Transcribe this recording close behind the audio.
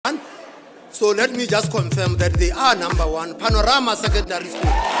So let me just confirm that they are number one, Paronama Secondary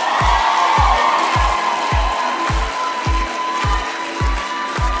School.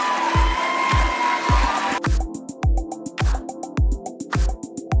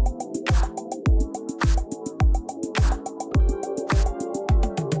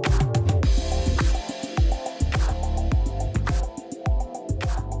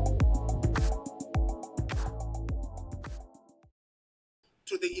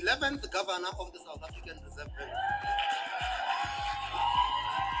 To the 11th Governor of the South African Reserve Bank.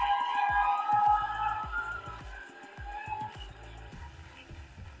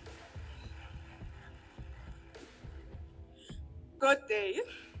 Good day,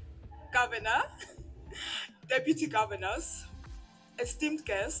 Governor, Deputy Governors, esteemed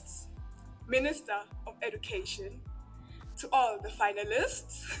guests, Minister of Education, to all the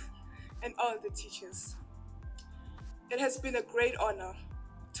finalists and all the teachers. It has been a great honor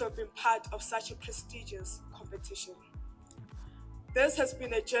to have been part of such a prestigious competition. This has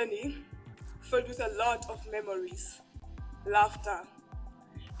been a journey filled with a lot of memories, laughter,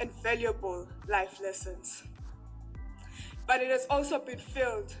 and valuable life lessons. But it has also been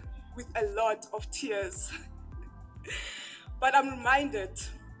filled with a lot of tears. But I'm reminded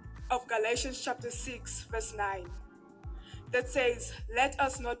of Galatians chapter 6, verse 9, that says, "Let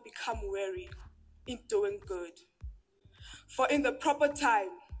us not become weary in doing good. For in the proper time,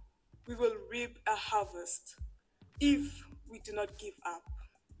 we will reap a harvest if we do not give up."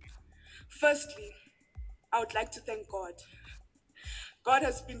 Firstly, I would like to thank God. God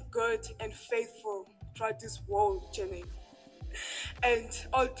has been good and faithful throughout this whole journey, and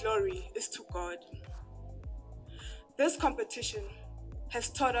all glory is to God. This competition has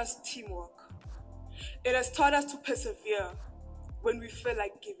taught us teamwork. It has taught us to persevere when we feel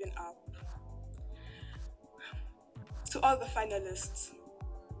like giving up. To all the finalists,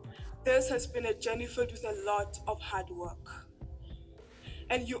 this has been a journey filled with a lot of hard work.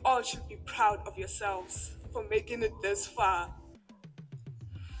 And you all should be proud of yourselves for making it this far.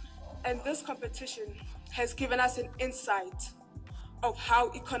 And this competition has given us an insight of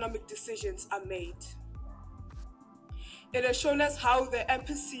how economic decisions are made. It has shown us how the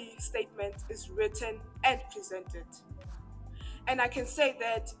MPC statement is written and presented. And I can say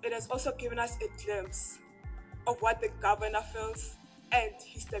that it has also given us a glimpse of what the governor feels and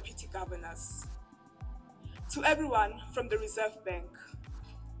his deputy governors. To everyone from the Reserve Bank,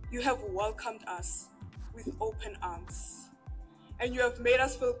 you have welcomed us with open arms, and you have made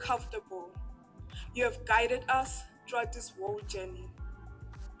us feel comfortable. You have guided us throughout this whole journey,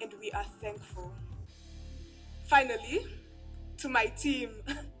 and we are thankful. Finally, to my team,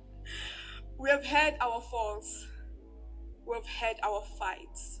 we have had our falls, we have had our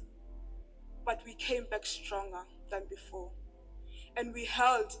fights, but we came back stronger than before, and we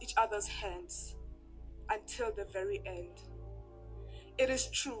held each other's hands until the very end. It is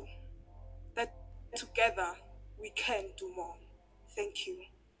true that together we can do more. Thank you.